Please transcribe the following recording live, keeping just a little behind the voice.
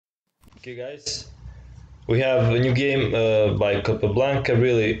Okay guys, we have a new game by Capablanca,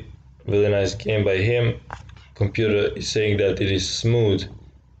 really nice game by him. Computer is saying that it is smooth,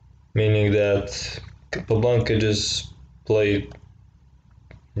 meaning that Capablanca just played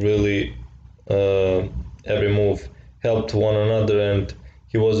really every move helped one another and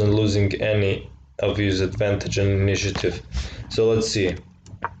he wasn't losing any of his advantage and initiative. So let's see.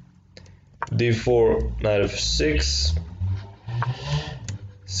 D4, knight f6,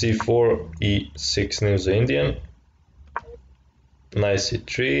 c4, e6 New Zealand, knight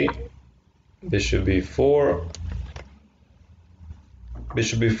c3, bishop b4.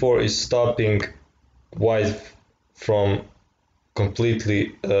 Bishop b4 is stopping white from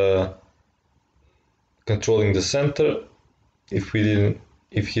completely controlling the center. If he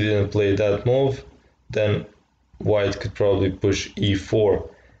didn't play that move, then white could probably push e4,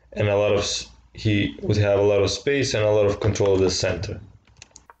 and he would have a lot of space and a lot of control of the center.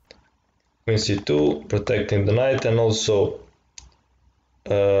 Queen c2, protecting the knight, and also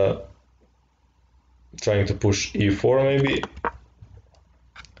trying to push e4 maybe.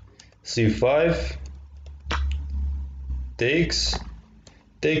 c5 takes.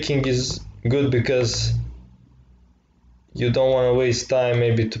 Taking is good because you don't want to waste time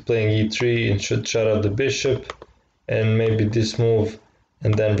maybe to playing e3 and should shut up the bishop and maybe this move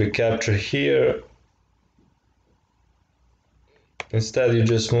and then recapture here. Instead you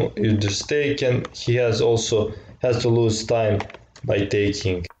just take, and he has to lose time by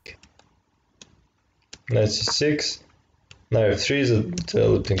taking. Knight c6, knight f3 is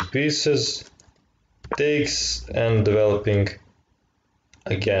developing pieces, takes and developing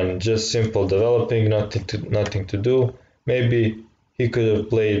again, just simple developing, nothing to do. Maybe he could have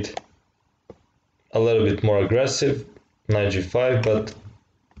played a little bit more aggressive, knight g5, but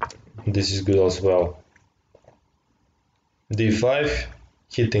this is good as well. d5,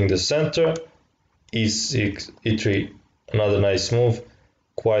 hitting the center, e6, e3, another nice move,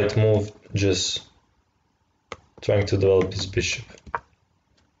 quiet move, just trying to develop his bishop.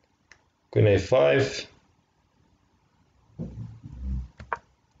 Queen a5,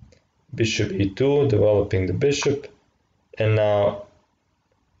 bishop e2, developing the bishop, and now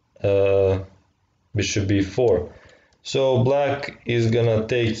bishop b4. So black is gonna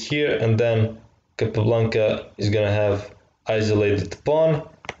take here, and then Capablanca is gonna have isolated pawn,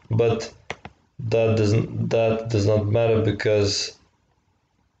 but that does not matter because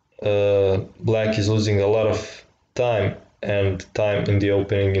black is losing a lot of time, and time in the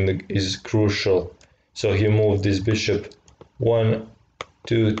opening is crucial. So he moved this bishop 1,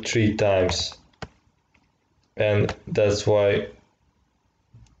 2, 3 times, and that's why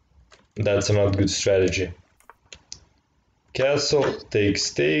that's a not good strategy. Castle,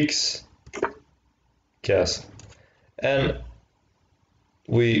 takes, castle, and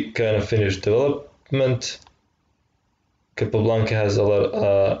we kind of finished development. Capablanca has a lot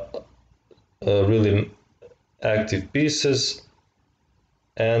of really active pieces,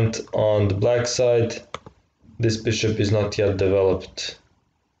 and on the black side this bishop is not yet developed,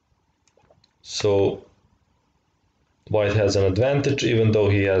 so white has an advantage even though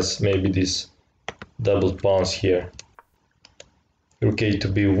he has maybe these double pawns here. Rook a to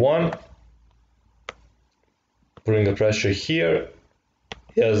b1, putting the pressure here.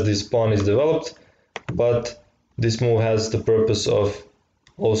 Yes, this pawn is developed, but this move has the purpose of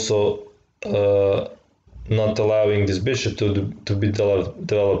also not allowing this bishop to be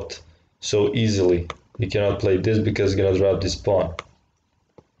developed so easily. He cannot play this because he's gonna drop this pawn.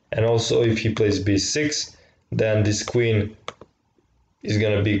 And also if he plays b6, then this queen is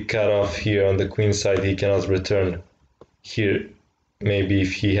gonna be cut off here on the queen side. He cannot return here, maybe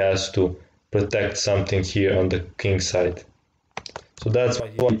if he has to protect something here on the king side. So that's why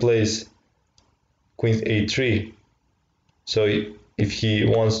he plays queen a3. So if he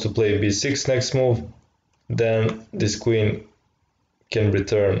wants to play b6 next move, then this queen can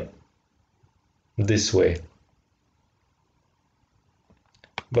return this way.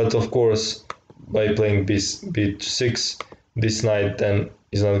 But of course, by playing b6, this knight then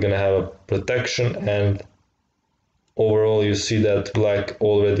is not going to have a protection, and overall you see that black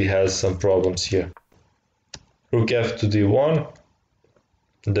already has some problems here. Rook f to d1,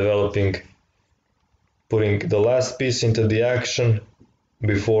 developing, putting the last piece into the action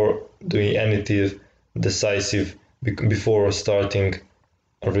before doing anything decisive, before starting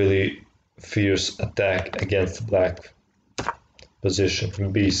a really fierce attack against the black position.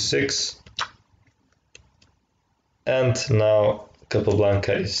 b6, and now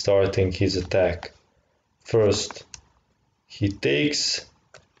Capablanca is starting his attack. First he takes,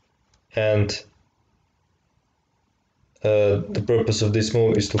 and the purpose of this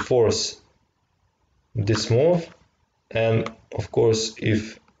move is to force this move, and of course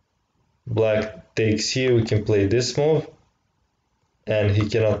if black takes here, we can play this move, and he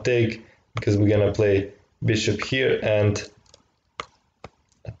cannot take because we're gonna play bishop here and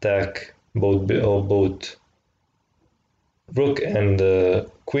attack both rook and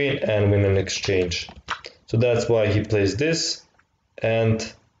queen and win an exchange. So that's why he plays this,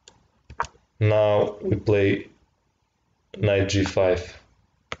 and now we play knight g5.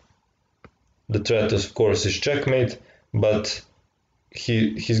 The threat of course is checkmate, but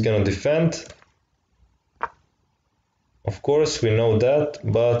he's gonna defend. Of course we know that,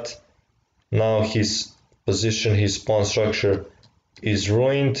 but now his position, his pawn structure is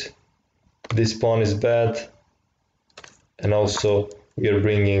ruined. This pawn is bad, and also we are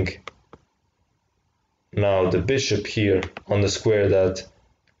bringing now the bishop here on the square that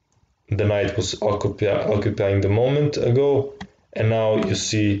the knight was occupying the moment ago, and now you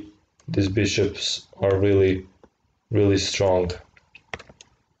see these bishops are really strong.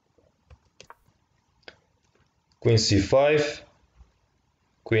 Queen c5.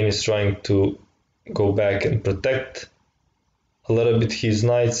 Queen is trying to go back and protect a little bit his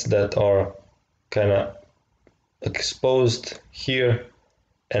knights that are kind of exposed here,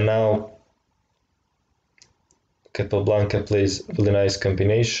 and now Capablanca plays a really nice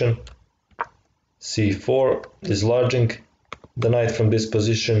combination. c4, dislodging the knight from this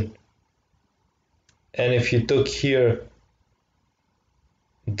position, and if he took here,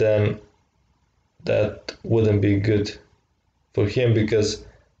 then that wouldn't be good for him, because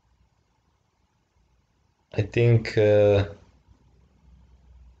I think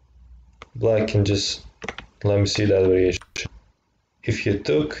black can just, let me see that variation. If he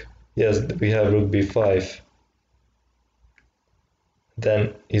took, yes, we have rook b5,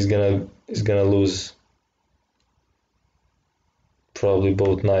 then he's gonna lose probably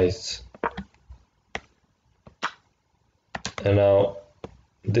both knights. And now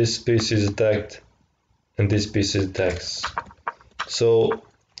this piece is attacked and this piece is attacked. So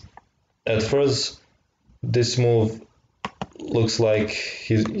at first this move looks like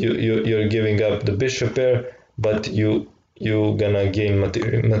you're giving up the bishop pair, but you're gonna gain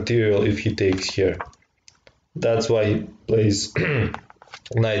material if he takes here. That's why he plays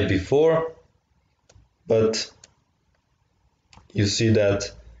knight b4, but you see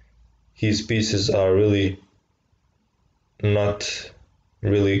that his pieces are really not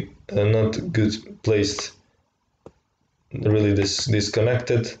good placed, really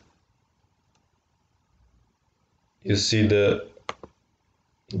disconnected. You see that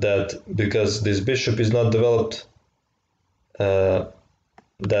because this bishop is not developed,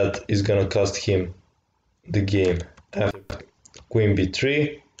 that is gonna cost him the game. After queen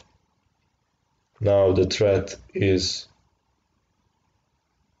b3, now the threat is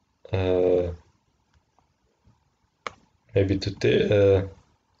maybe to take,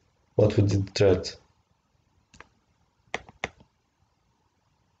 what would be the threat?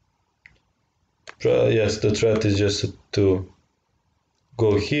 Yes, the threat is just to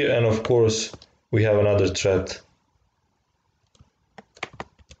go here, and of course we have another threat.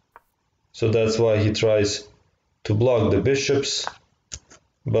 So that's why he tries to block the bishops,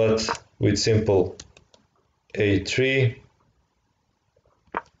 but with simple a3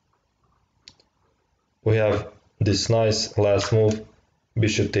 we have this nice last move,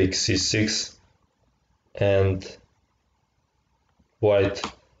 bishop takes c6, and white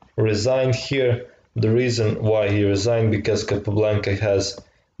resigned here. The reason why he resigned, because Capablanca has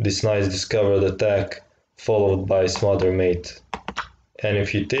this nice discovered attack followed by smother mate, and if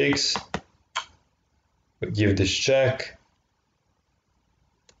he takes, we give this check,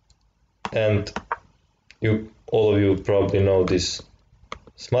 and all of you probably know this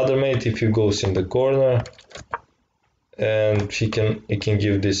smother mate. If he goes in the corner, and he can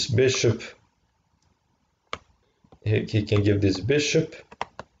give this bishop, he can give this bishop,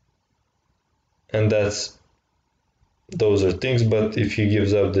 and those are things. But if he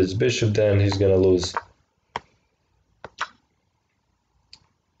gives up this bishop, then he's gonna lose.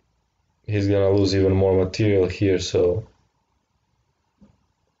 He's gonna lose even more material here. So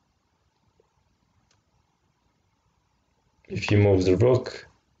if he moves the rook,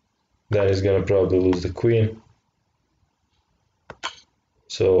 then he's gonna probably lose the queen.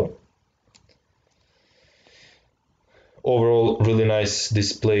 So overall, really nice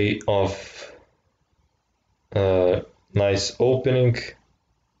display of nice opening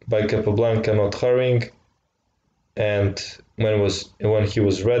by Capablanca, not hurrying, and when he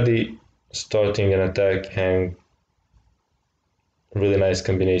was ready, starting an attack, and really nice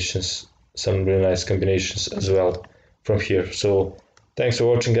combinations, some really nice combinations as well from here. So thanks for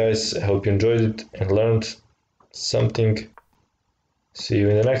watching, guys. I hope you enjoyed it and learned something. See you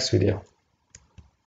in the next video.